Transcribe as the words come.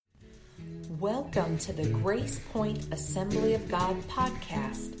Welcome to the Grace Point Assembly of God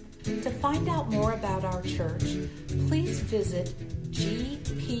podcast. To find out more about our church, please visit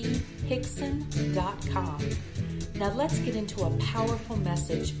gphickson.com. Now let's get into a powerful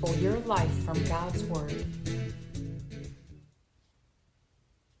message for your life from God's Word.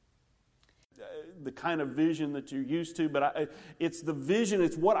 The kind of vision that you're used to, but it's the vision,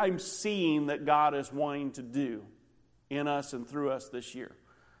 it's what I'm seeing that God is wanting to do in us and through us this year.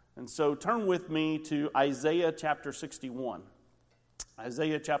 And so turn with me to Isaiah chapter 61.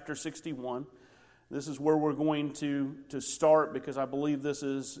 Isaiah chapter 61. This is where we're going to start, because I believe this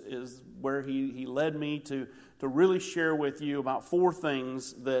is where he led me to really share with you about four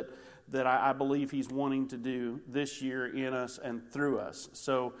things that I believe he's wanting to do this year in us and through us.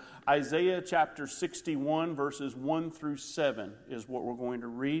 So Isaiah chapter 61 verses 1 through 7 is what we're going to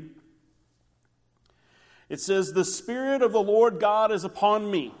read. It says, "The Spirit of the Lord God is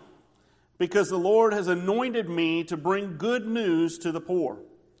upon me, because the Lord has anointed me to bring good news to the poor.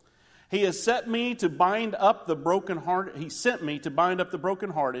 He has sent me to bind up the brokenhearted.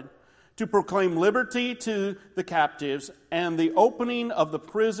 To proclaim liberty to the captives and the opening of the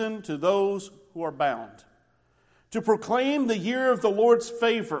prison to those who are bound. To proclaim the year of the Lord's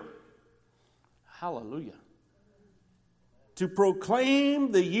favor." Hallelujah. "To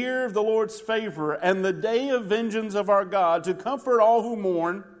proclaim the year of the Lord's favor and the day of vengeance of our God, to comfort all who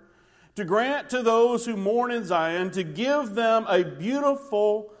mourn, to grant to those who mourn in Zion, to give them a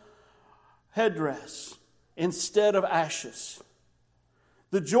beautiful headdress instead of ashes,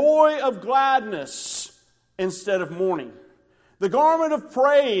 the joy of gladness instead of mourning, the garment of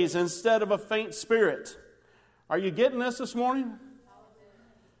praise instead of a faint spirit." Are you getting this morning?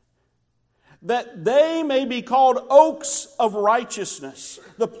 "That they may be called oaks of righteousness,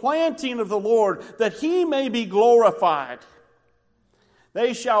 the planting of the Lord, that He may be glorified.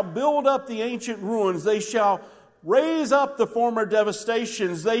 They shall build up the ancient ruins. They shall raise up the former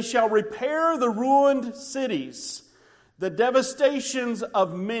devastations. They shall repair the ruined cities, the devastations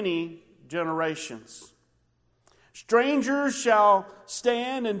of many generations. Strangers shall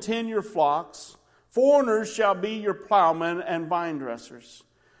stand and tend your flocks. Foreigners shall be your plowmen and vine dressers.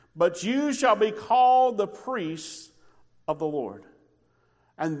 But you shall be called the priests of the Lord.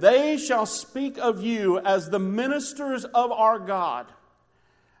 And they shall speak of you as the ministers of our God.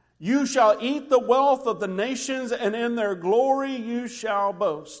 You shall eat the wealth of the nations, and in their glory you shall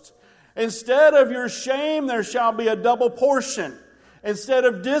boast. Instead of your shame, there shall be a double portion. Instead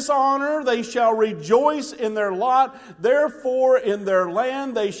of dishonor, they shall rejoice in their lot. Therefore, in their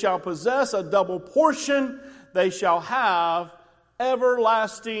land they shall possess a double portion. They shall have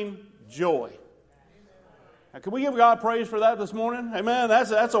everlasting joy." Now, can we give God praise for that this morning? Amen.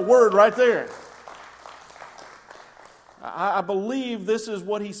 That's a word right there. I believe this is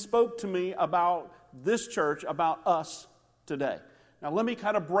what He spoke to me about this church, about us today. Now, let me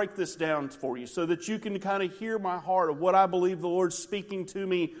kind of break this down for you so that you can kind of hear my heart of what I believe the Lord's speaking to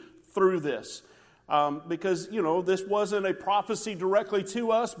me through this. Because, this wasn't a prophecy directly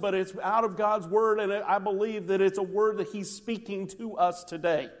to us, but it's out of God's Word, and I believe that it's a word that He's speaking to us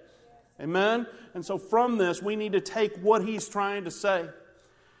today. Amen? And so from this, we need to take what He's trying to say.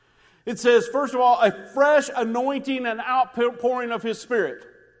 It says, first of all, a fresh anointing and outpouring of His Spirit.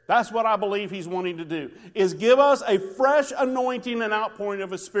 That's what I believe He's wanting to do, is give us a fresh anointing and outpouring of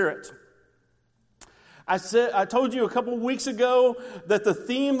His Spirit. I told you a couple of weeks ago that the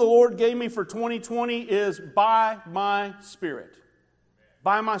theme the Lord gave me for 2020 is by my Spirit.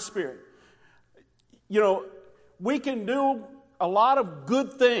 By my Spirit. We can do a lot of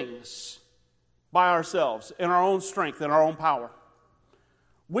good things by ourselves, in our own strength, in our own power.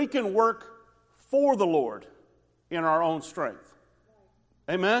 We can work for the Lord in our own strength.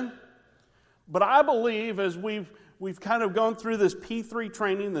 Amen? But I believe as we've kind of gone through this P3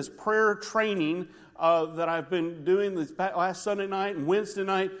 training, this prayer training that I've been doing this last Sunday night and Wednesday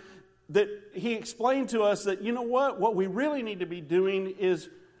night, that He explained to us that, what we really need to be doing is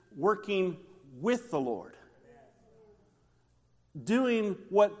working with the Lord. Doing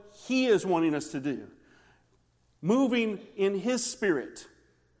what He is wanting us to do. Moving in His Spirit.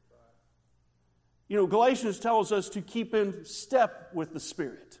 Galatians tells us to keep in step with the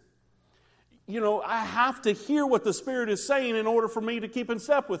Spirit. I have to hear what the Spirit is saying in order for me to keep in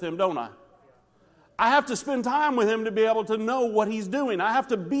step with Him, don't I? I have to spend time with Him to be able to know what He's doing. I have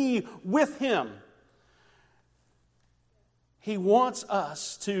to be with Him. He wants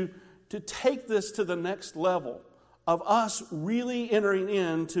us to take this to the next level of us really entering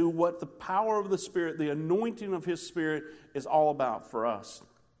into what the power of the Spirit, the anointing of His Spirit is all about for us.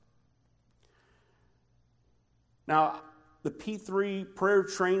 Now, the P3 prayer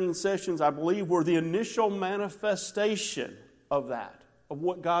training sessions, I believe, were the initial manifestation of that, of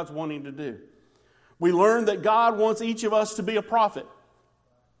what God's wanting to do. We learned that God wants each of us to be a prophet.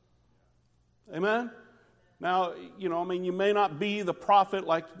 Amen? Now, you may not be the prophet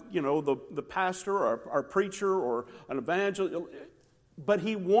like, the pastor or our preacher or an evangelist, but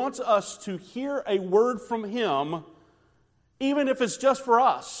He wants us to hear a word from Him, even if it's just for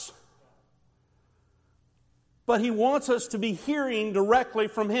us. But He wants us to be hearing directly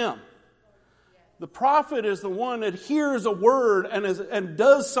from Him. The prophet is the one that hears a word and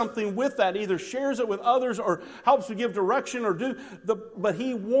does something with that, either shares it with others or helps to give direction but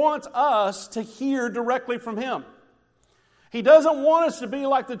he wants us to hear directly from Him. He doesn't want us to be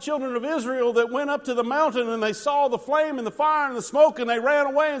like the children of Israel that went up to the mountain and they saw the flame and the fire and the smoke and they ran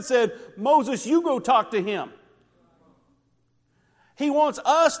away and said, "Moses, you go talk to him." He wants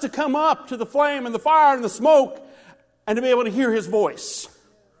us to come up to the flame and the fire and the smoke and to be able to hear His voice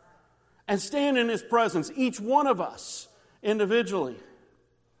and stand in His presence, each one of us individually.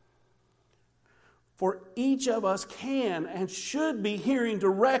 For each of us can and should be hearing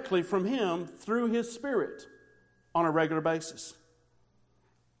directly from Him through His Spirit on a regular basis.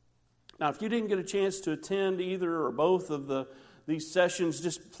 Now, if you didn't get a chance to attend either or both of these sessions,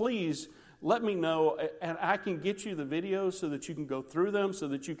 just please let me know, and I can get you the videos so that you can go through them, so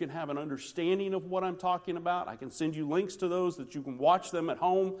that you can have an understanding of what I'm talking about. I can send you links to those that you can watch them at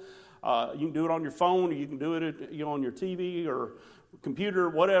home. You can do it on your phone, or you can do it on your TV or computer,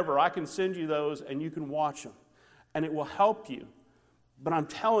 whatever. I can send you those, and you can watch them, and it will help you. But I'm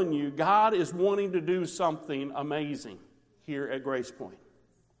telling you, God is wanting to do something amazing here at Grace Point.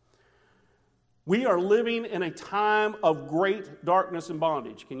 We are living in a time of great darkness and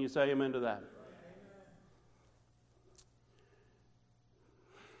bondage. Can you say amen to that?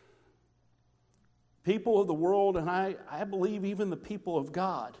 People of the world, and I believe even the people of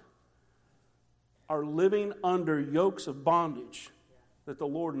God, are living under yokes of bondage that the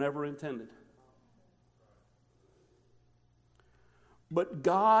Lord never intended. But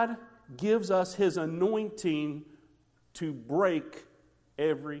God gives us His anointing to break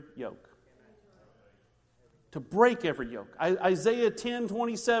every yoke. To break every yoke. Isaiah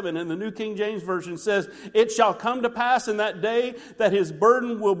 10:27 in the New King James Version says, "It shall come to pass in that day that His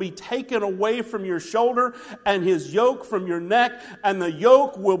burden will be taken away from your shoulder and His yoke from your neck, and the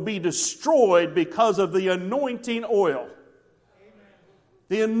yoke will be destroyed because of the anointing oil." Amen.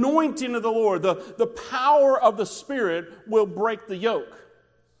 The anointing of the Lord, the power of the Spirit will break the yoke.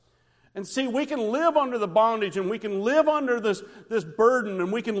 And see, we can live under the bondage and we can live under this burden and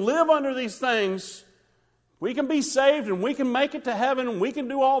we can live under these things. We can be saved and we can make it to heaven and we can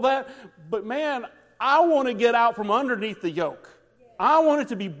do all that. But man, I want to get out from underneath the yoke. I want it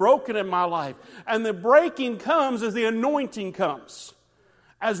to be broken in my life. And the breaking comes as the anointing comes.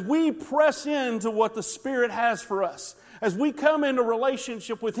 As we press into what the Spirit has for us. As we come into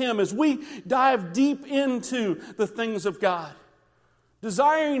relationship with Him. As we dive deep into the things of God.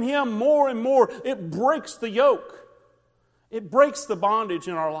 Desiring Him more and more, it breaks the yoke. It breaks the bondage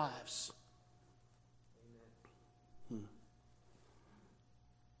in our lives.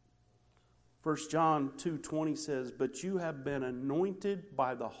 1 John 2:20 says, "But you have been anointed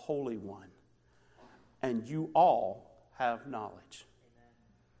by the Holy One, and you all have knowledge."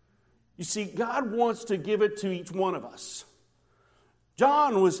 You see, God wants to give it to each one of us.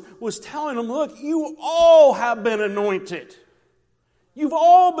 John was telling them, look, you all have been anointed. You've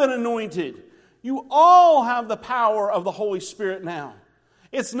all been anointed. You all have the power of the Holy Spirit now.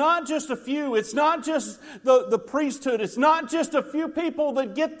 It's not just a few. It's not just the priesthood. It's not just a few people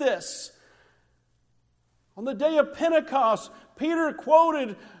that get this. On the day of Pentecost, Peter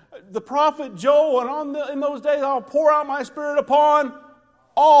quoted the prophet Joel, and in those days I'll pour out my Spirit upon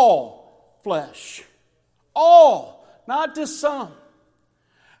all flesh. All, not just some.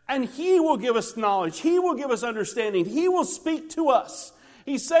 And He will give us knowledge. He will give us understanding. He will speak to us.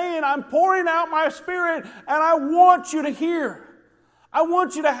 He's saying, I'm pouring out my Spirit, and I want you to hear. I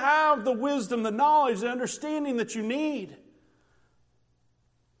want you to have the wisdom, the knowledge, the understanding that you need.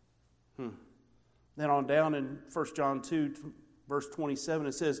 Then on down in 1 John 2, verse 27,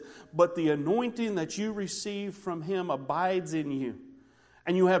 it says, "But the anointing that you receive from Him abides in you,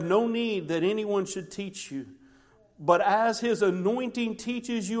 and you have no need that anyone should teach you. But as His anointing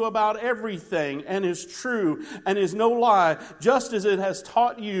teaches you about everything, and is true, and is no lie, just as it has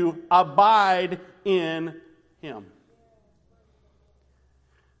taught you, abide in Him."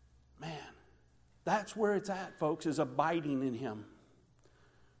 Man, that's where it's at, folks, is abiding in Him.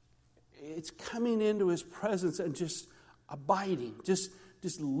 It's coming into His presence and just abiding, just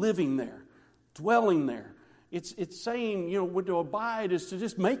living there, dwelling there. It's saying, to abide is to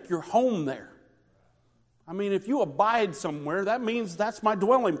just make your home there. I mean, if you abide somewhere, that means that's my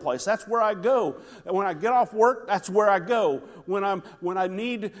dwelling place. That's where I go. And when I get off work, that's where I go. When I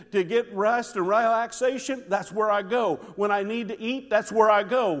need to get rest and relaxation, that's where I go. When I need to eat, that's where I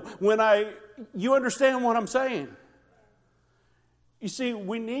go. You understand what I'm saying? You see,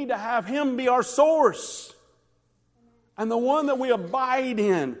 we need to have Him be our source. And the one that we abide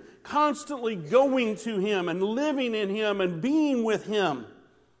in, constantly going to Him and living in Him and being with Him.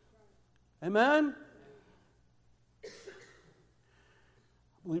 Amen?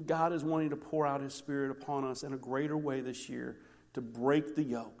 I believe God is wanting to pour out His Spirit upon us in a greater way this year to break the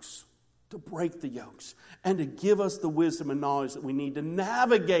yokes. And to give us the wisdom and knowledge that we need to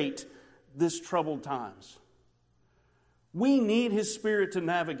navigate this troubled times. We need His Spirit to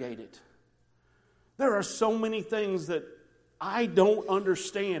navigate it. There are so many things that I don't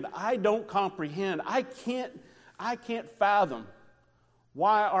understand. I don't comprehend. I can't fathom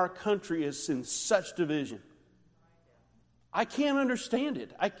why our country is in such division. I can't understand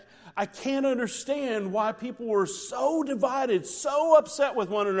it. I can't understand why people are so divided, so upset with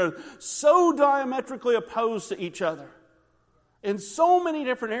one another, so diametrically opposed to each other in so many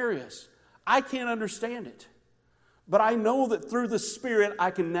different areas. I can't understand it. But I know that through the Spirit I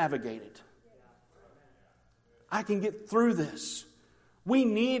can navigate it. I can get through this. We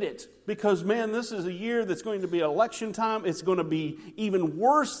need it because, man, this is a year that's going to be election time. It's going to be even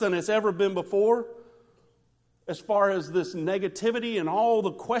worse than it's ever been before. As far as this negativity and all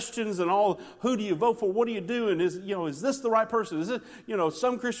the questions and all, who do you vote for? What do you do? And is this the right person? Is it,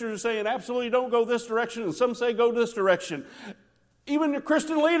 some Christians are saying absolutely don't go this direction, and some say go this direction. Even the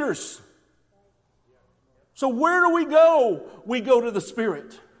Christian leaders. So where do we go? We go to the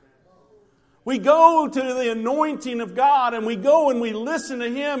Spirit. We go to the anointing of God, and we go and we listen to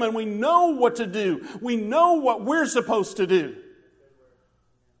Him, and we know what to do. We know what we're supposed to do.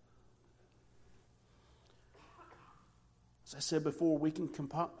 As I said before, we can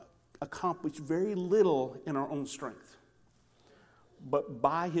accomplish very little in our own strength. But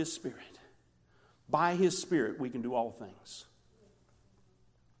by His Spirit, we can do all things.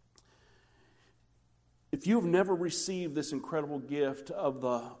 If you have never received this incredible gift of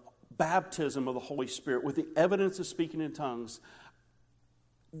the baptism of the Holy Spirit with the evidence of speaking in tongues,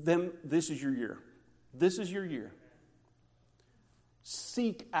 then this is your year. This is your year.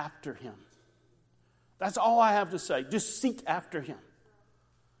 Seek after Him. That's all I have to say. Just seek after Him.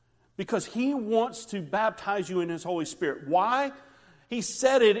 Because He wants to baptize you in His Holy Spirit. Why? He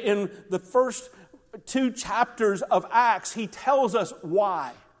said it in the first 2 chapters of Acts. He tells us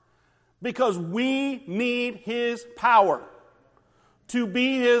why. Because we need His power to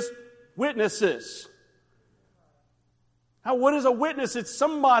be His witnesses. Now, what is a witness? It's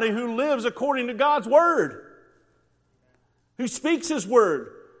somebody who lives according to God's Word, who speaks His Word,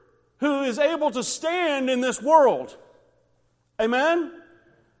 who is able to stand in this world. Amen?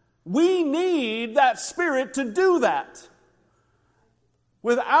 We need that Spirit to do that.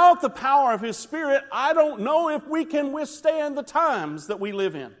 Without the power of His Spirit, I don't know if we can withstand the times that we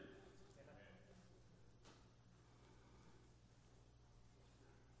live in.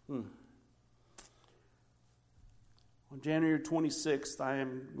 On January 26th, I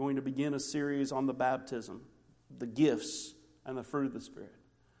am going to begin a series on the baptism, the gifts, and the fruit of the Spirit.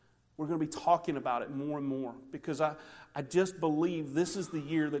 We're going to be talking about it more and more because I just believe this is the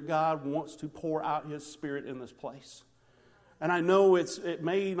year that God wants to pour out His Spirit in this place. And I know it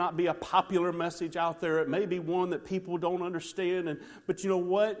may not be a popular message out there. It may be one that people don't understand. But you know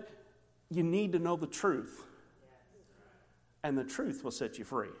what? You need to know the truth. And the truth will set you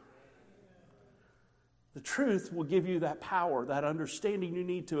free. The truth will give you that power, that understanding you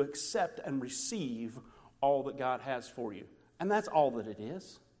need to accept and receive all that God has for you. And that's all that it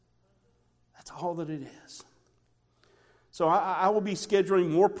is. That's all that it is. So I will be scheduling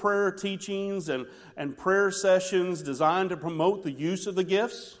more prayer teachings and prayer sessions designed to promote the use of the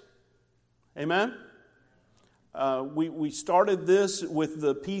gifts. Amen? We started this with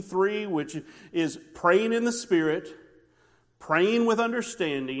the P3, which is praying in the Spirit, praying with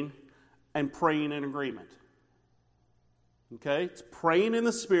understanding, and praying in agreement. Okay? It's praying in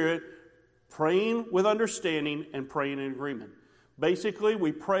the Spirit, praying with understanding, and praying in agreement. Basically,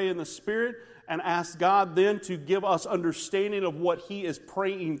 we pray in the Spirit and ask God then to give us understanding of what He is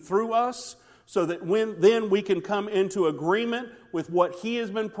praying through us, so that then we can come into agreement with what He has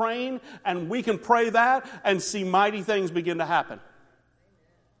been praying, and we can pray that and see mighty things begin to happen.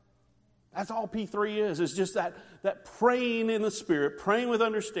 That's all P3 is. It's just that praying in the Spirit, praying with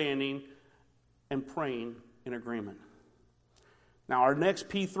understanding, and praying in agreement. Now, our next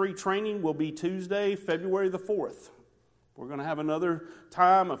P3 training will be Tuesday, February the 4th. We're going to have another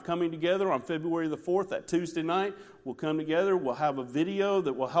time of coming together on February the 4th, that Tuesday night. We'll come together. We'll have a video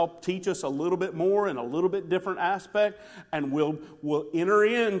that will help teach us a little bit more in a little bit different aspect. And we'll enter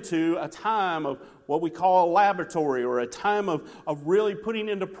into a time of what we call a laboratory, or a time of really putting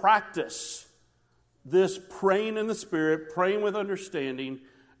into practice this praying in the Spirit, praying with understanding,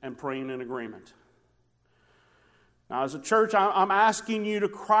 and praying in agreement. Now, as a church, I'm asking you to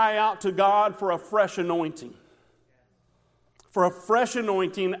cry out to God for a fresh anointing. For a fresh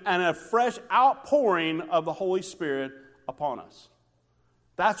anointing and a fresh outpouring of the Holy Spirit upon us.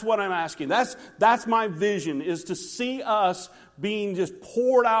 That's what I'm asking. That's my vision, is to see us being just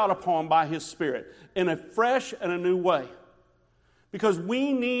poured out upon by His Spirit in a fresh and a new way. Because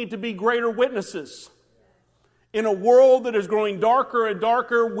we need to be greater witnesses. In a world that is growing darker and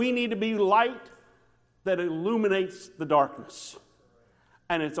darker, we need to be light that illuminates the darkness.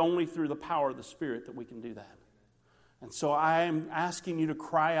 And it's only through the power of the Spirit that we can do that. And so I am asking you to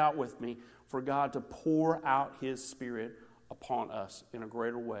cry out with me for God to pour out His Spirit upon us in a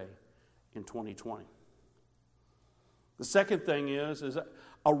greater way in 2020. The second thing is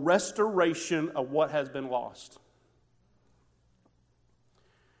a restoration of what has been lost.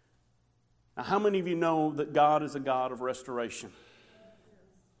 Now, how many of you know that God is a God of restoration?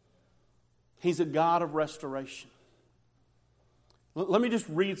 He's a God of restoration. Let me just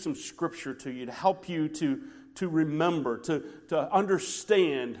read some scripture to you to help you to remember, to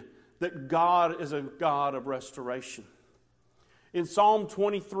understand that God is a God of restoration. In Psalm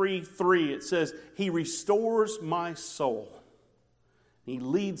 23:3, it says, He restores my soul. He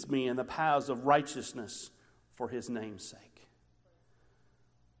leads me in the paths of righteousness for His name's sake.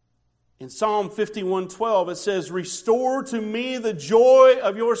 In Psalm 51:12, it says, Restore to me the joy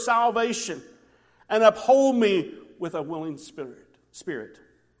of your salvation and uphold me with a willing spirit.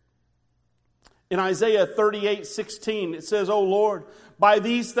 In Isaiah 38:16, it says, O Lord, by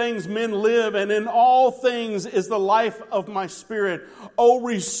these things men live, and in all things is the life of my spirit. O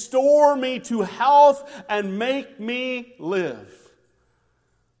restore me to health and make me live.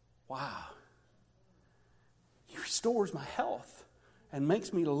 Wow. He restores my health and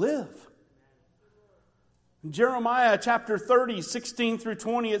makes me live. In Jeremiah chapter 30, 16 through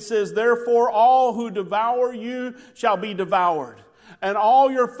 20, it says, Therefore all who devour you shall be devoured, and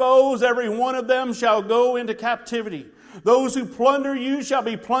all your foes, every one of them, shall go into captivity. Those who plunder you shall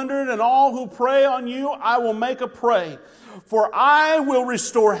be plundered, and all who prey on you I will make a prey. For I will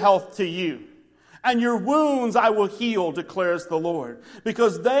restore health to you, and your wounds I will heal, declares the Lord.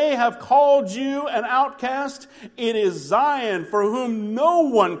 Because they have called you an outcast, it is Zion for whom no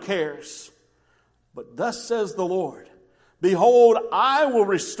one cares. But thus says the Lord, Behold, I will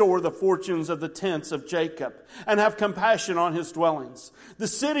restore the fortunes of the tents of Jacob, and have compassion on his dwellings. The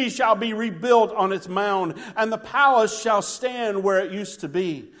city shall be rebuilt on its mound, and the palace shall stand where it used to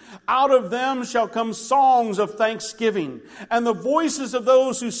be. Out of them shall come songs of thanksgiving, and the voices of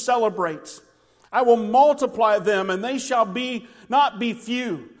those who celebrate. I will multiply them, and they shall not be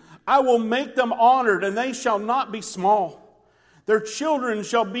few. I will make them honored, and they shall not be small. Their children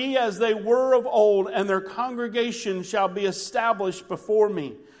shall be as they were of old, and their congregation shall be established before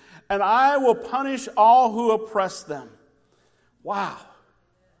me. And I will punish all who oppress them. Wow.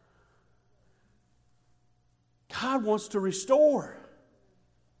 God wants to restore.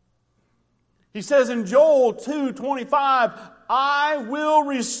 He says in Joel 2:25, I will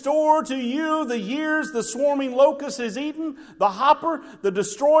restore to you the years the swarming locust has eaten, the hopper, the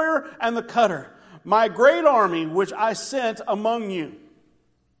destroyer, and the cutter. My great army which I sent among you.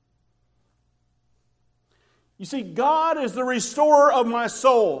 You see, God is the restorer of my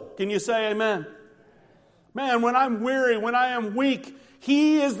soul. Can you say amen? Man, when I'm weary, when I am weak,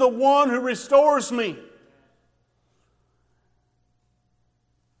 He is the one who restores me.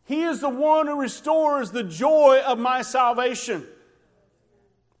 He is the one who restores the joy of my salvation.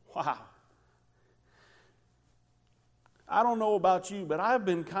 Wow. I don't know about you, but I've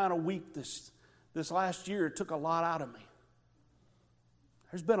been kind of weak this last year. It took a lot out of me.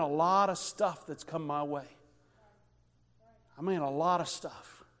 There's been a lot of stuff that's come my way. I mean, a lot of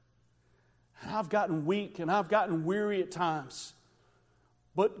stuff. And I've gotten weak and I've gotten weary at times.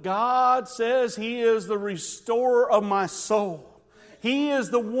 But God says He is the restorer of my soul. He is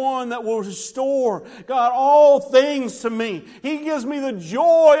the one that will restore, God, all things to me. He gives me the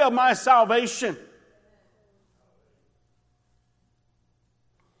joy of my salvation.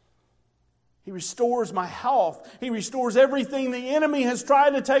 He restores my health. He restores everything the enemy has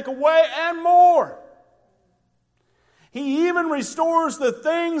tried to take away and more. He even restores the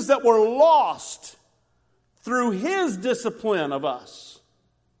things that were lost through His discipline of us.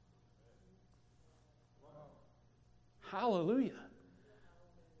 Hallelujah.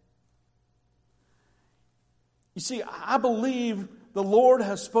 You see, I believe the Lord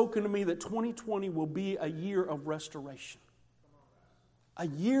has spoken to me that 2020 will be a year of restoration. A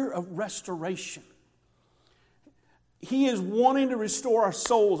year of restoration. He is wanting to restore our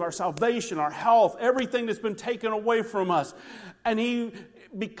souls, our salvation, our health, everything that's been taken away from us. And He,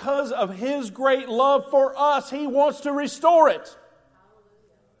 because of His great love for us, He wants to restore it.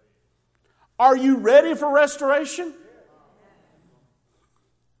 Are you ready for restoration?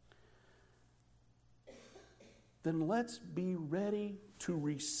 Then let's be ready to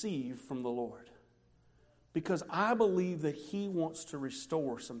receive from the Lord. Because I believe that He wants to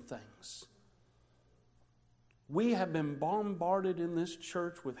restore some things. We have been bombarded in this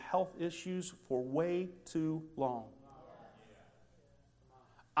church with health issues for way too long.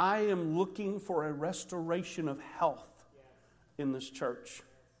 I am looking for a restoration of health in this church.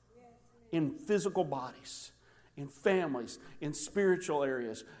 In physical bodies, in families, in spiritual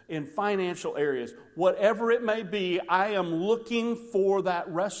areas, in financial areas. Whatever it may be, I am looking for that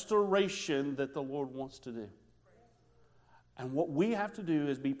restoration that the Lord wants to do. And what we have to do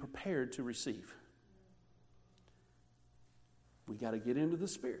is be prepared to receive. We got to get into the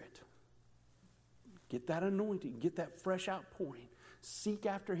Spirit. Get that anointing. Get that fresh outpouring. Seek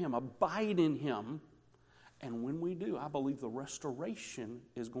after Him. Abide in Him. And when we do, I believe the restoration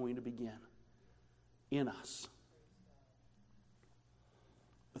is going to begin in us.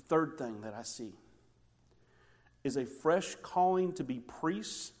 The third thing that I see is a fresh calling to be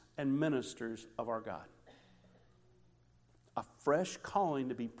priests and ministers of our God. A fresh calling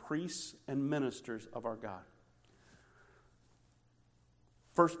to be priests and ministers of our God.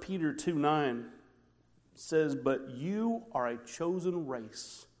 1 Peter 2:9 says, "But you are a chosen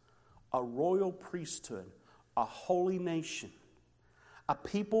race, a royal priesthood, a holy nation, a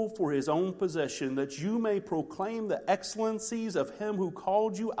people for His own possession, that you may proclaim the excellencies of Him who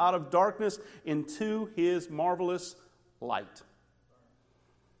called you out of darkness into His marvelous light."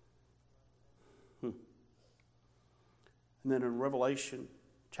 And then in Revelation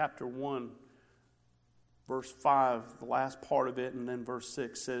chapter 1, verse 5, the last part of it, and then verse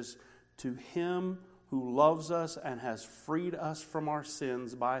 6 says, "To Him who loves us and has freed us from our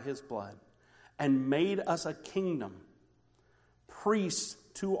sins by His blood, and made us a kingdom, priests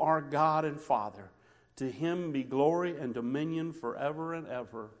to our God and Father. To Him be glory and dominion forever and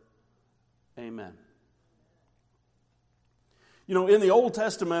ever. Amen." You know, in the Old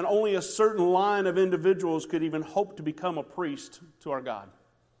Testament, only a certain line of individuals could even hope to become a priest to our God.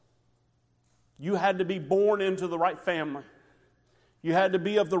 You had to be born into the right family. You had to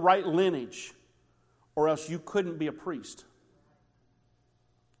be of the right lineage, or else you couldn't be a priest.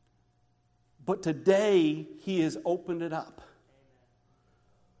 But today, He has opened it up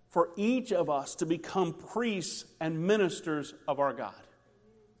for each of us to become priests and ministers of our God.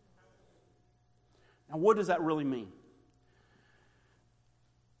 Now, what does that really mean?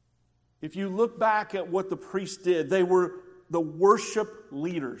 If you look back at what the priests did, they were the worship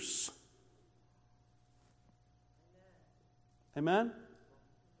leaders. Amen?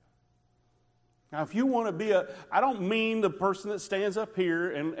 Now, if you want to be I don't mean the person that stands up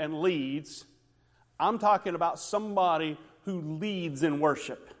here and leads. I'm talking about somebody who leads in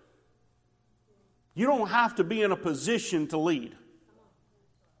worship. You don't have to be in a position to lead.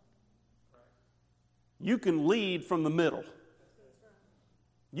 You can lead from the middle.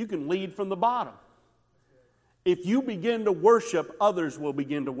 You can lead from the bottom. If you begin to worship, others will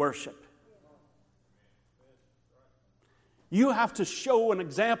begin to worship. You have to show an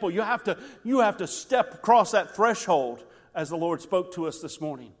example. You have to step across that threshold, as the Lord spoke to us this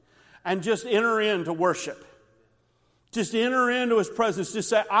morning, and just enter into worship. Just enter into His presence. Just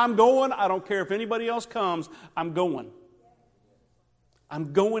say, "I'm going. I don't care if anybody else comes. I'm going.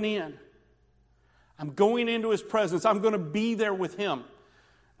 I'm going in. I'm going into His presence. I'm going to be there with Him."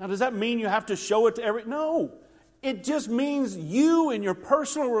 Now, does that mean you have to show it to every... No. It just means you in your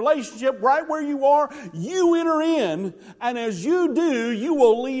personal relationship, right where you are, you enter in, and as you do, you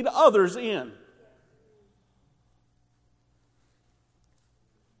will lead others in.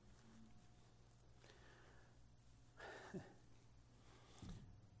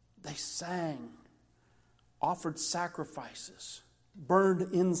 They sang, offered sacrifices,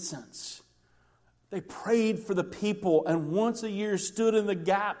 burned incense. They prayed for the people, and once a year stood in the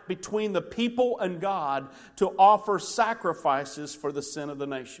gap between the people and God to offer sacrifices for the sin of the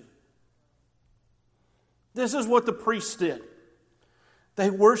nation. This is what the priests did. They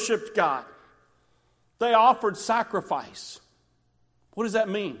worshiped God. They offered sacrifice. What does that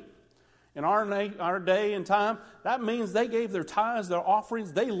mean? In our day and time, that means they gave their tithes, their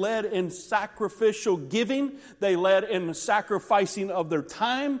offerings. They led in sacrificial giving. They led in sacrificing of their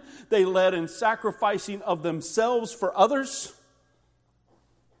time. They led in sacrificing of themselves for others.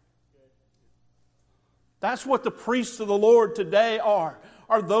 That's what the priests of the Lord today are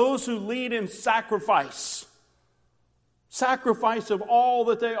those who lead in sacrifice. Sacrifice of all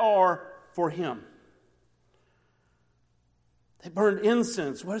that they are for Him. They burned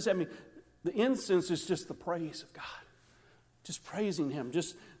incense. What does that mean? The incense is just the praise of God. Just praising Him.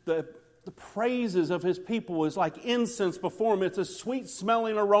 Just the praises of His people is like incense before Him. It's a sweet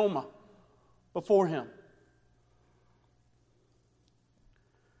smelling aroma before Him.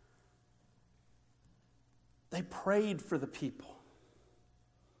 They prayed for the people.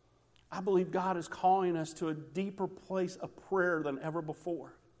 I believe God is calling us to a deeper place of prayer than ever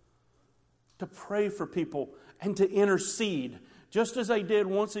before. To pray for people and to intercede. Just as they did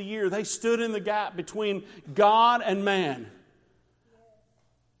once a year, they stood in the gap between God and man.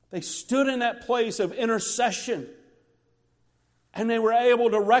 They stood in that place of intercession. And they were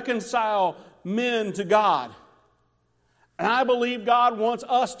able to reconcile men to God. And I believe God wants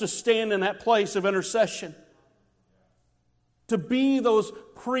us to stand in that place of intercession. To be those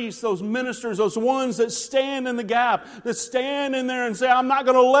priests, those ministers, those ones that stand in the gap, that stand in there and say, I'm not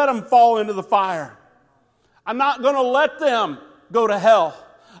going to let them fall into the fire. I'm not going to let them go to hell.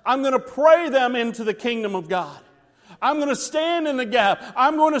 I'm going to pray them into the kingdom of God. I'm going to stand in the gap.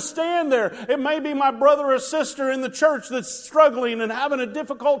 I'm going to stand there. It may be my brother or sister in the church that's struggling and having a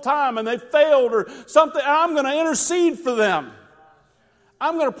difficult time and they failed or something. I'm going to intercede for them.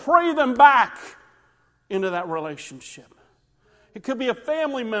 I'm going to pray them back into that relationship. It could be a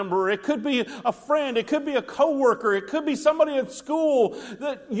family member. It could be a friend. It could be a coworker. It could be somebody at school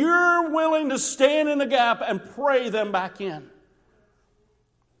that you're willing to stand in the gap and pray them back in.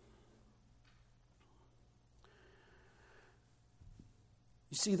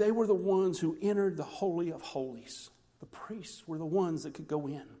 You see, they were the ones who entered the Holy of Holies. The priests were the ones that could go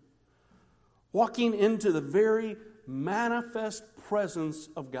in, walking into the very manifest presence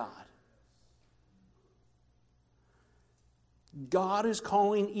of God. God is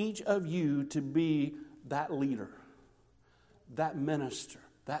calling each of you to be that leader, that minister,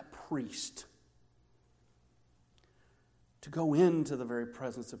 that priest, to go into the very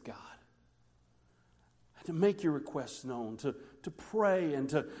presence of God, and to make your requests known, to pray and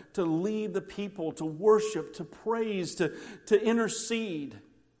to lead the people, to worship, to praise, to intercede.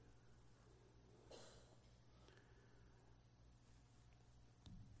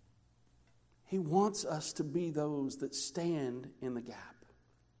 He wants us to be those that stand in the gap.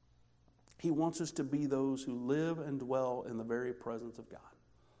 He wants us to be those who live and dwell in the very presence of God.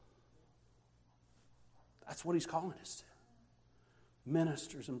 That's what He's calling us to.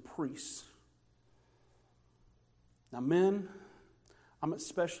 Ministers and priests. Now, men, I'm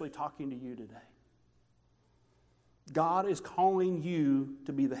especially talking to you today. God is calling you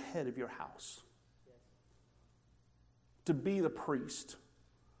to be the head of your house. To be the priest.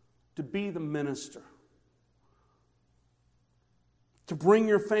 To be the minister. To bring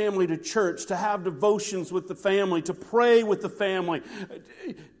your family to church, to have devotions with the family, to pray with the family,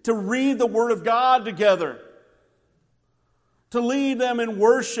 to read the Word of God together, to lead them in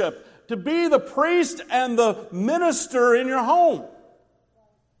worship, to be the priest and the minister in your home.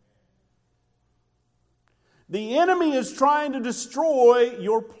 The enemy is trying to destroy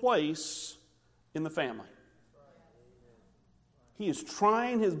your place in the family. He is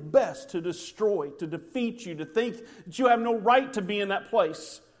trying his best to destroy, to defeat you, to think that you have no right to be in that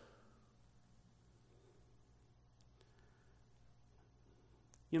place.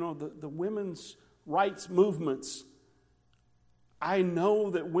 You know, the women's rights movements, I know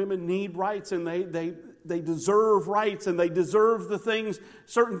that women need rights and they deserve rights and they deserve the things,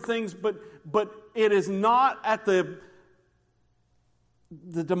 certain things, but it is not at the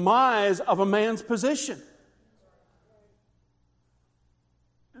demise of a man's position.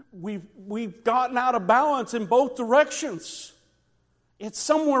 We've gotten out of balance in both directions. It's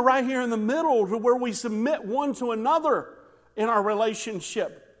somewhere right here in the middle to where we submit one to another in our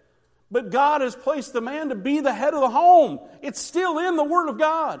relationship. But God has placed the man to be the head of the home. It's still in the Word of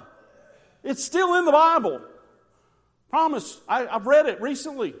God. It's still in the Bible. Promise, I've read it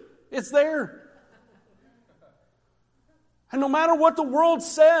recently. It's there. And no matter what the world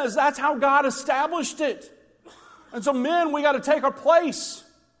says, that's how God established it. And so men, we got to take our place.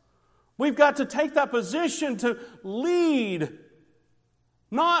 We've got to take that position to lead,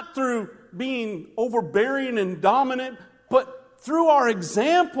 not through being overbearing and dominant, but through our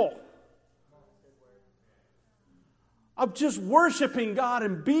example. of just worshiping God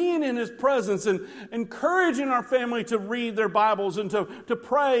and being in His presence and encouraging our family to read their Bibles and to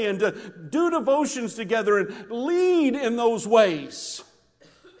pray and to do devotions together and lead in those ways.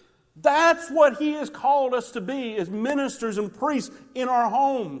 That's what He has called us to be as ministers and priests in our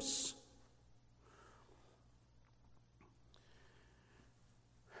homes.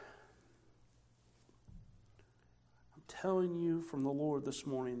 I'm telling you from the Lord this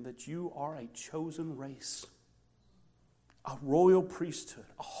morning that you are a chosen race, a royal priesthood,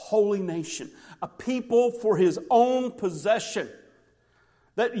 a holy nation, a people for His own possession,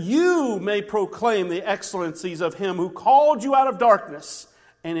 that you may proclaim the excellencies of Him who called you out of darkness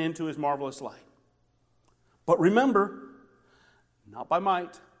and into His marvelous light. But remember, not by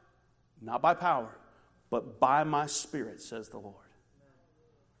might, not by power, but by my Spirit, says the Lord.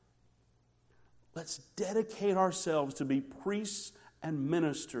 Let's dedicate ourselves to be priests and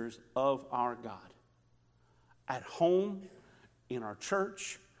ministers of our God. At home, in our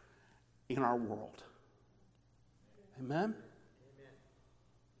church, in our world. Amen?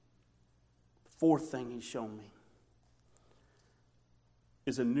 The fourth thing He's shown me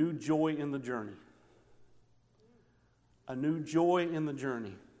is a new joy in the journey. A new joy in the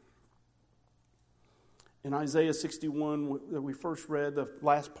journey. In Isaiah 61 that we first read, the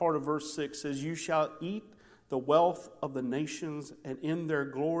last part of verse 6 says, "You shall eat the wealth of the nations, and in their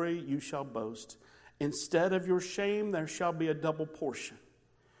glory you shall boast. Instead of your shame there shall be a double portion.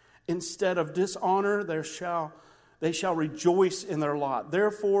 Instead of dishonor they shall rejoice in their lot.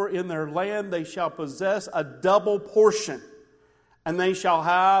 Therefore in their land they shall possess a double portion, and they shall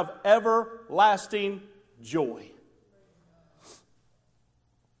have everlasting joy."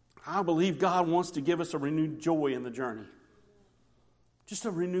 I believe God wants to give us a renewed joy in the journey. Just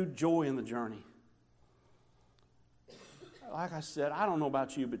a renewed joy in the journey. Like I said, I don't know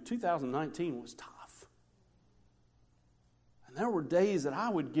about you, but 2019 was tough. And there were days that I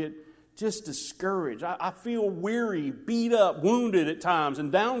would get just discouraged. I feel weary, beat up, wounded at times,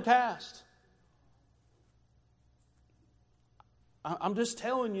 and downcast. I'm just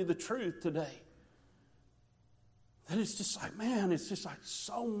telling you the truth today. That it's just like, man, it's just like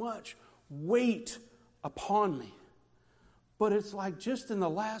so much weight upon me. But it's like just in the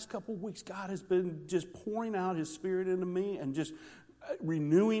last couple of weeks, God has been just pouring out His Spirit into me and just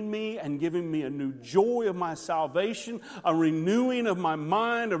renewing me and giving me a new joy of my salvation, a renewing of my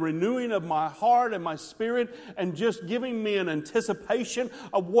mind, a renewing of my heart and my spirit, and just giving me an anticipation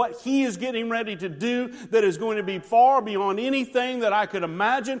of what He is getting ready to do that is going to be far beyond anything that I could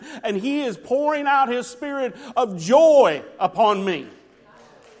imagine. And He is pouring out His Spirit of joy upon me.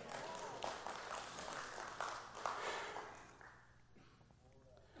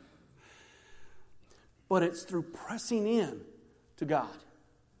 But it's through pressing in to God.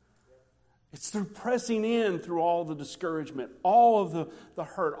 It's through pressing in through all the discouragement, all of the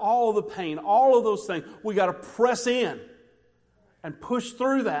hurt, all of the pain, all of those things. We got to press in and push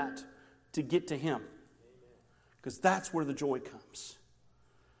through that to get to Him. Because that's where the joy comes.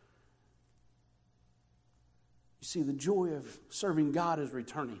 You see, the joy of serving God is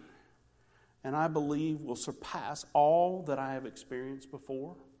returning. And I believe will surpass all that I have experienced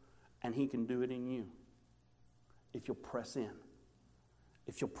before. And He can do it in you. If you'll press in.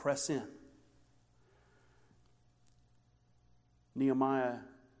 If you'll press in. Nehemiah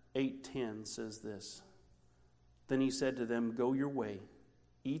 8:10 says this. Then he said to them, "Go your way,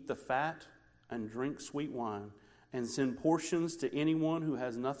 eat the fat and drink sweet wine, and send portions to anyone who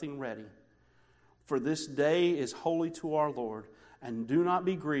has nothing ready. For this day is holy to our Lord, and do not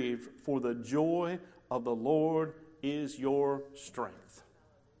be grieved, for the joy of the Lord is your strength."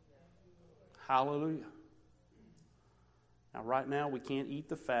 Hallelujah. Now, right now, we can't eat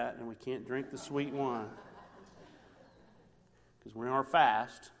the fat and we can't drink the sweet wine. Because we're in our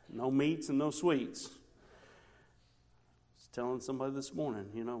fast. No meats and no sweets. I was telling somebody this morning,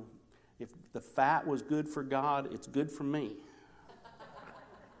 if the fat was good for God, it's good for me.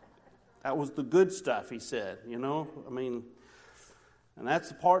 That was the good stuff, he said, and that's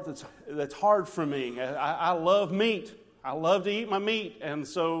the part that's hard for me. I love meat. I love to eat my meat. And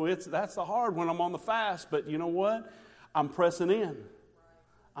so that's the hard when I'm on the fast. But you know what? I'm pressing in.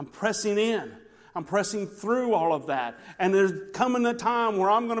 I'm pressing in. I'm pressing through all of that. And there's coming a time where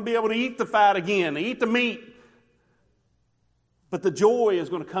I'm going to be able to eat the fat again, eat the meat. But the joy is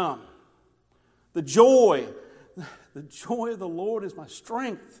going to come. The joy of the Lord is my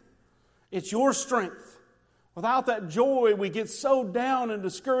strength. It's your strength. Without that joy, we get so down and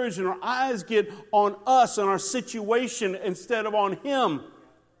discouraged, and our eyes get on us and our situation instead of on Him.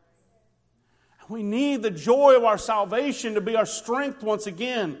 We need the joy of our salvation to be our strength once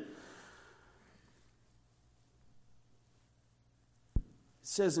again.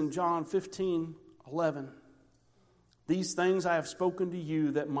 says in John 15:11, these things I have spoken to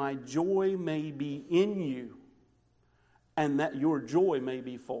you that my joy may be in you and that your joy may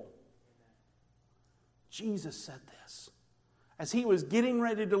be full. Jesus said this as he was getting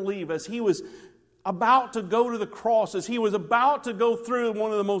ready to leave, as he was about to go to the cross, as he was about to go through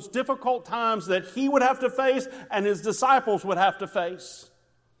one of the most difficult times that he would have to face and his disciples would have to face.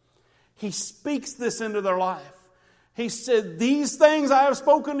 He speaks this into their life. He said, these things I have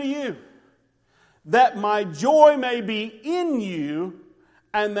spoken to you, that my joy may be in you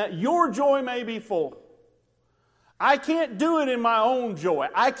and that your joy may be full. I can't do it in my own joy.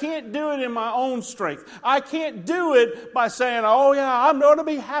 I can't do it in my own strength. I can't do it by saying, oh yeah, I'm going to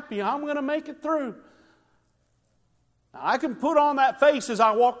be happy. I'm going to make it through. Now, I can put on that face as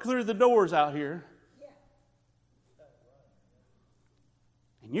I walk through the doors out here.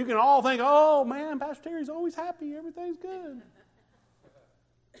 And you can all think, oh man, Pastor Terry's always happy. Everything's good.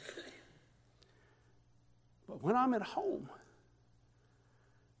 But when I'm at home,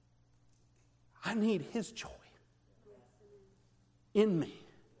 I need His joy in me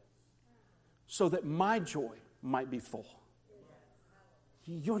so that my joy might be full.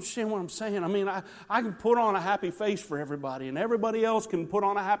 You understand what I'm saying? I mean, I can put on a happy face for everybody, and everybody else can put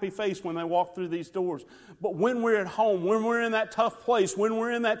on a happy face when they walk through these doors. But when we're at home, when we're in that tough place, when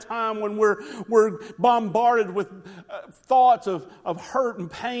we're in that time when we're bombarded with thoughts of hurt and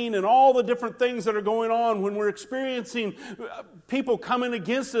pain and all the different things that are going on, when we're experiencing people coming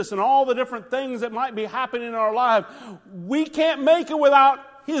against us and all the different things that might be happening in our life, we can't make it without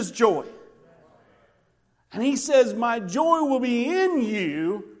His joy. And He says, my joy will be in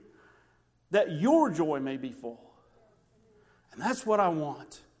you that your joy may be full. And that's what I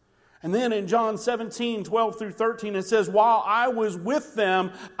want. And then in John 17:12 through 13, it says, while I was with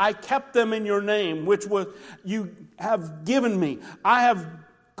them, I kept them in your name, which was you have given me. I have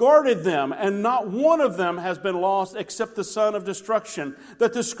guarded them, and not one of them has been lost except the son of destruction,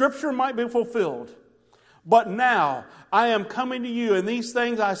 that the scripture might be fulfilled. But now I am coming to you, and these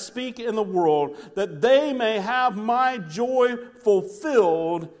things I speak in the world, that they may have my joy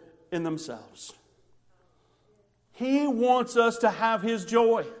fulfilled in themselves. He wants us to have His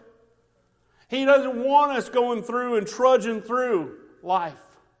joy. He doesn't want us going through and trudging through life.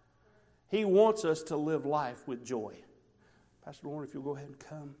 He wants us to live life with joy. Pastor Lauren, if you'll go ahead and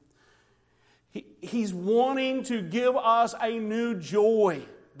come. He's wanting to give us a new joy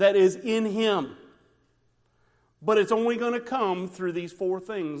that is in Him. But it's only going to come through these four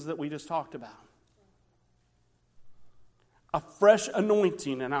things that we just talked about. A fresh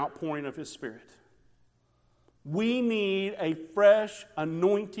anointing and outpouring of His Spirit. We need a fresh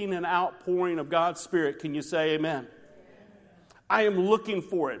anointing and outpouring of God's Spirit. Can you say amen? I am looking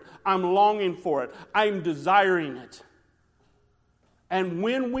for it. I'm longing for it. I'm desiring it. And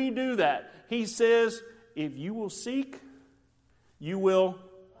when we do that, He says, if you will seek, you will.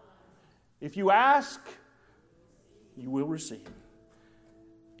 If you ask, you will receive.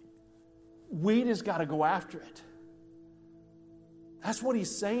 We just got to go after it. That's what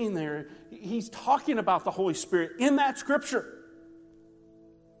He's saying there. He's talking about the Holy Spirit in that scripture.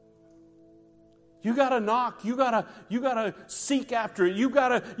 You got to knock. You got to seek after it. You got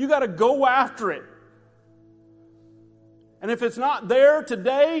to go after it. And if it's not there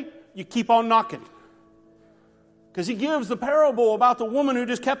today, you keep on knocking. Because He gives the parable about the woman who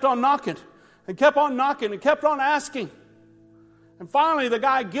just kept on knocking. And kept on knocking and kept on asking. And finally the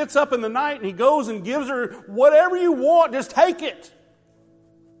guy gets up in the night and he goes and gives her whatever you want, just take it.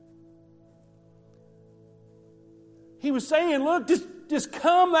 He was saying, look, just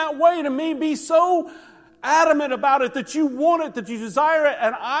come that way to me. Be so adamant about it that you want it, that you desire it,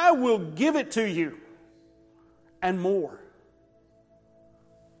 and I will give it to you. And more.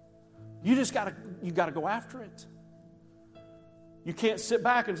 You got to go after it. You can't sit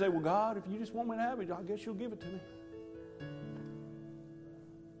back and say, well, God, if you just want me to have it, I guess you'll give it to me.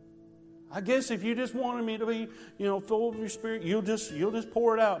 I guess if you just wanted me to be, full of your Spirit, you'll just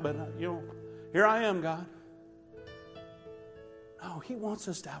pour it out. But, here I am, God. No, He wants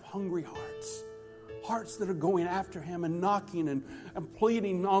us to have hungry hearts. Hearts that are going after Him and knocking and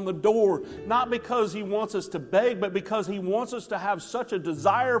pleading on the door. Not because He wants us to beg, but because He wants us to have such a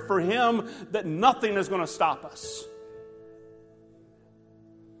desire for Him that nothing is going to stop us.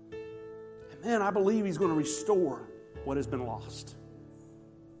 And then I believe He's going to restore what has been lost.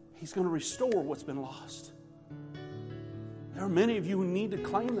 He's going to restore what's been lost. There are many of you who need to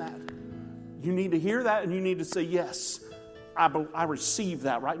claim that. You need to hear that and you need to say, yes, I receive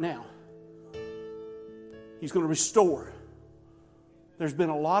that right now. He's going to restore There's been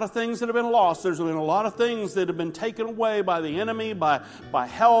a lot of things that have been lost. There's been a lot of things that have been taken away by the enemy, by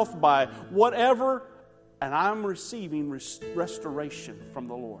health, by whatever. And I'm receiving restoration from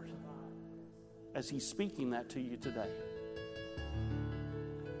the Lord as He's speaking that to you today.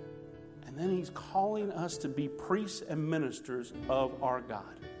 And then He's calling us to be priests and ministers of our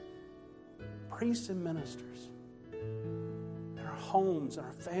God. Priests and ministers. In our homes, in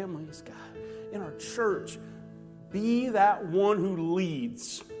our families, God. In our church. Be that one who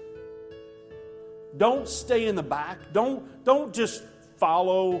leads. Don't stay in the back. Don't just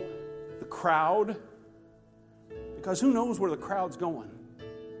follow the crowd. Because who knows where the crowd's going?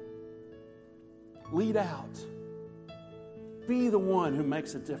 Lead out. Be the one who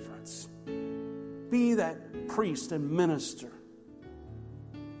makes a difference. Be that priest and minister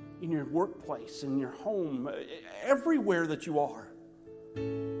in your workplace, in your home, everywhere that you are.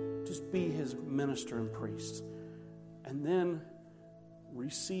 Just be His minister and priest. And then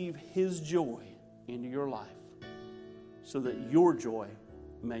receive His joy into your life so that your joy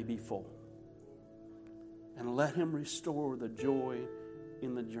may be full. And let Him restore the joy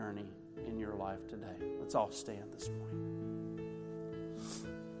in the journey in your life today. Let's all stand this morning.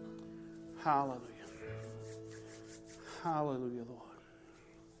 Hallelujah. Hallelujah, Lord.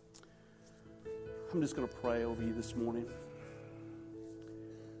 I'm just going to pray over you this morning.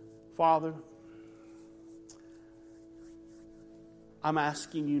 Father, I'm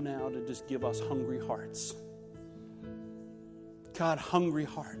asking you now to just give us hungry hearts. God, hungry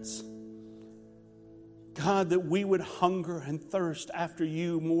hearts. God, that we would hunger and thirst after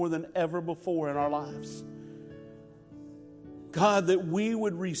you more than ever before in our lives. God, that we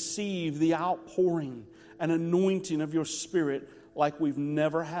would receive the outpouring and anointing of your Spirit like we've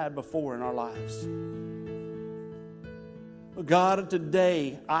never had before in our lives. God,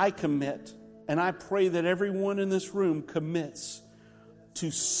 today I commit, and I pray that everyone in this room commits to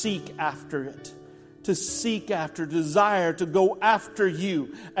seek after it. To seek after, desire to go after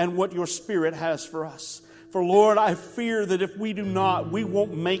you and what your Spirit has for us. For Lord, I fear that if we do not, we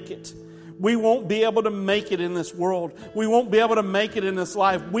won't make it. We won't be able to make it in this world. We won't be able to make it in this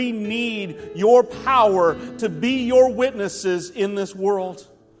life. We need your power to be your witnesses in this world.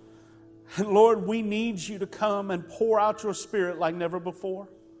 And Lord, we need you to come and pour out your Spirit like never before.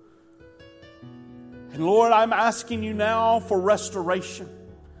 And Lord, I'm asking you now for restoration.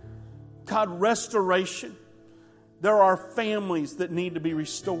 God, restoration. There are families that need to be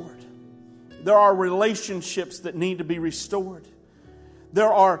restored. There are relationships that need to be restored.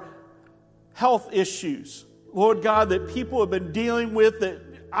 There are health issues, Lord God, that people have been dealing with that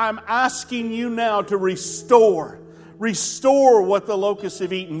I'm asking you now to restore. Restore what the locusts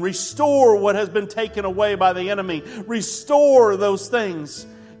have eaten. Restore what has been taken away by the enemy. Restore those things.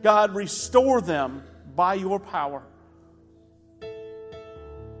 God, restore them by your power.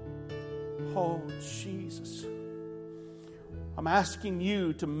 Oh, Jesus. I'm asking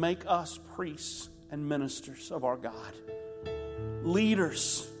you to make us priests and ministers of our God.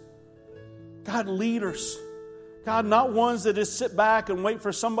 Leaders. God, leaders. God, not ones that just sit back and wait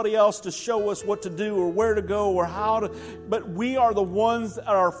for somebody else to show us what to do or where to go or how to, but we are the ones that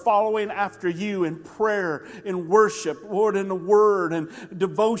are following after you in prayer, in worship, Lord, in the Word and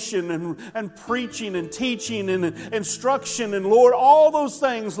devotion and preaching and teaching and instruction and, Lord, all those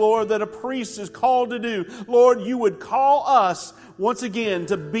things, Lord, that a priest is called to do. Lord, you would call us once again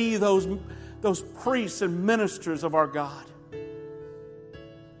to be those priests and ministers of our God.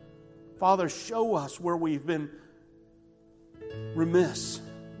 Father, show us where we've been remiss,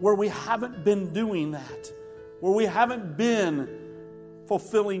 where we haven't been doing that, where we haven't been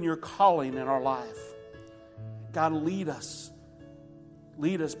fulfilling your calling in our life. God, lead us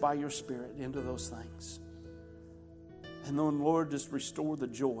by your Spirit into those things. And then, Lord, just restore the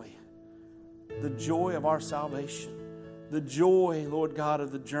joy of our salvation, the joy, Lord God,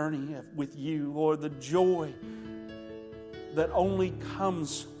 of the journey with you, Lord, the joy that only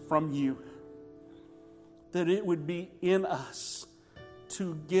comes from you, that it would be in us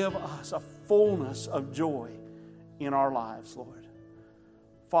to give us a fullness of joy in our lives, Lord.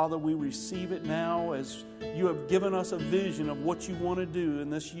 Father, we receive it now as you have given us a vision of what you want to do in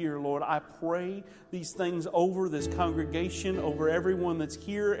this year, Lord. I pray these things over this congregation, over everyone that's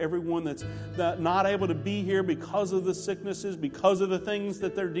here, everyone that's not able to be here because of the sicknesses, because of the things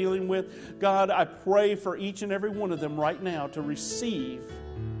that they're dealing with. God, I pray for each and every one of them right now to receive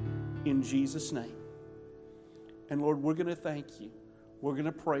in Jesus' name. And Lord, we're going to thank you. We're going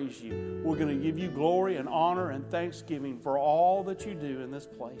to praise you. We're going to give you glory and honor and thanksgiving for all that you do in this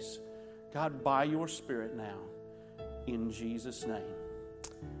place. God, by your Spirit now, in Jesus' name.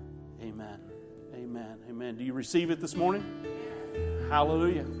 Amen. Amen. Amen. Do you receive it this morning?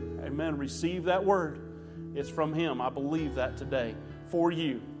 Hallelujah. Amen. Receive that word. It's from Him. I believe that today for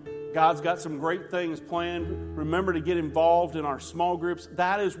you. God's got some great things planned. Remember to get involved in our small groups.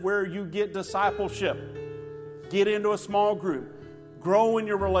 That is where you get discipleship. Get into a small group. Grow in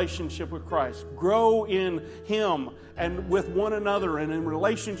your relationship with Christ. Grow in Him and with one another and in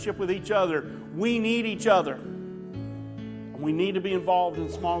relationship with each other. We need each other. And we need to be involved in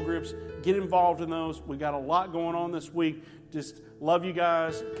small groups. Get involved in those. We got a lot going on this week. Just love you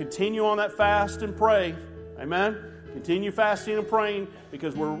guys. Continue on that fast and pray. Amen. Continue fasting and praying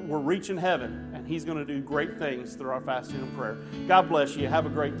because we're reaching heaven and He's going to do great things through our fasting and prayer. God bless you. Have a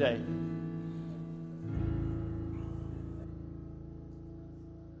great day.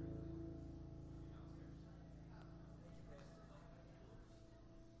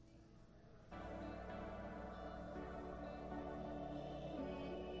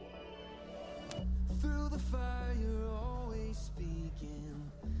 Through the fire, always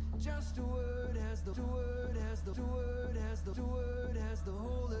speaking. Just a word has the word has the word has the word has the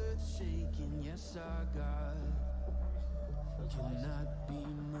whole earth shaking. Yes, our God cannot be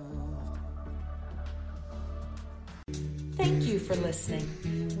moved. Thank you for listening.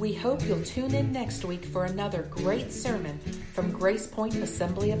 We hope you'll tune in next week for another great sermon from Grace Point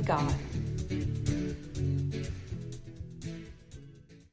Assembly of God.